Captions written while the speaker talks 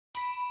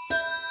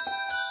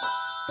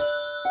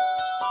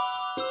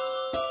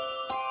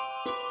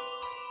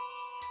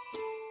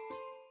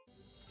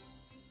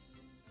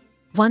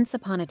Once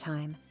upon a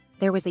time,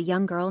 there was a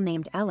young girl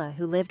named Ella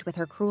who lived with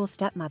her cruel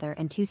stepmother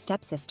and two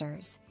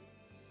stepsisters.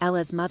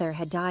 Ella's mother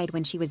had died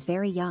when she was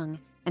very young,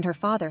 and her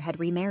father had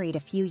remarried a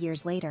few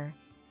years later.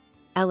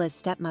 Ella's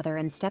stepmother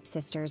and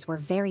stepsisters were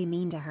very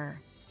mean to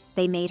her.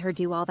 They made her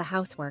do all the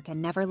housework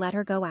and never let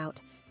her go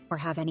out or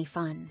have any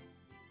fun.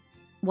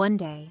 One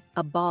day,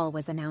 a ball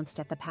was announced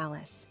at the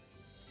palace.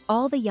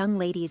 All the young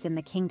ladies in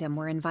the kingdom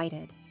were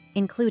invited,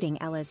 including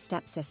Ella's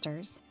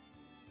stepsisters.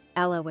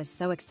 Ella was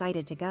so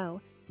excited to go,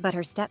 but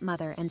her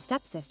stepmother and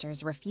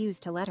stepsisters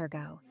refused to let her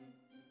go.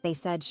 They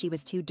said she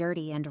was too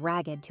dirty and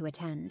ragged to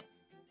attend.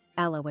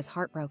 Ella was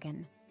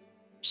heartbroken.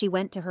 She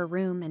went to her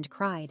room and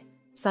cried.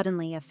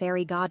 Suddenly, a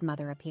fairy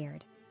godmother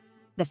appeared.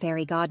 The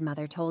fairy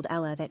godmother told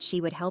Ella that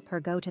she would help her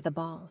go to the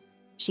ball.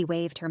 She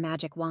waved her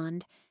magic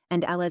wand,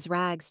 and Ella's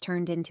rags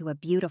turned into a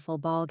beautiful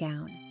ball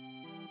gown.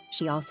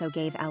 She also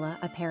gave Ella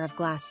a pair of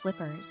glass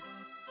slippers.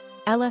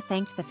 Ella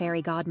thanked the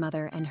fairy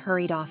godmother and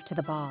hurried off to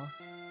the ball.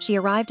 She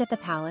arrived at the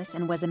palace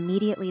and was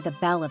immediately the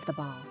belle of the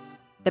ball.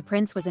 The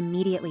prince was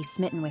immediately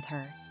smitten with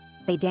her.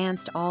 They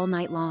danced all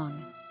night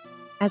long.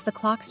 As the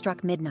clock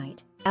struck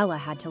midnight, Ella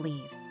had to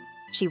leave.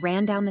 She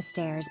ran down the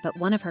stairs, but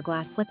one of her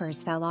glass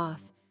slippers fell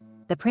off.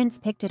 The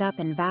prince picked it up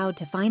and vowed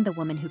to find the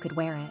woman who could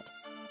wear it.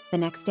 The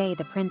next day,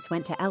 the prince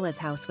went to Ella's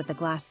house with the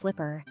glass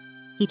slipper.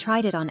 He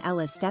tried it on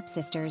Ella's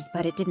stepsisters,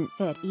 but it didn't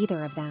fit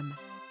either of them.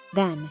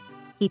 Then,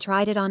 he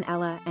tried it on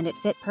Ella, and it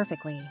fit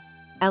perfectly.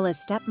 Ella's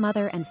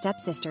stepmother and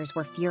stepsisters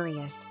were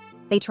furious.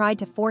 They tried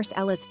to force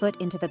Ella's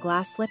foot into the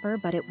glass slipper,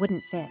 but it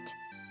wouldn't fit.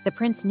 The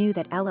prince knew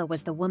that Ella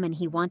was the woman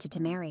he wanted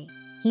to marry.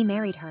 He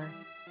married her,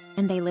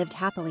 and they lived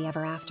happily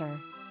ever after.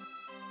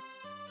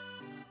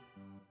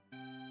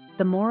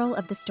 The moral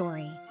of the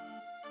story: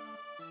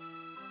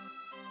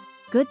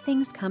 good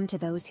things come to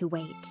those who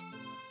wait.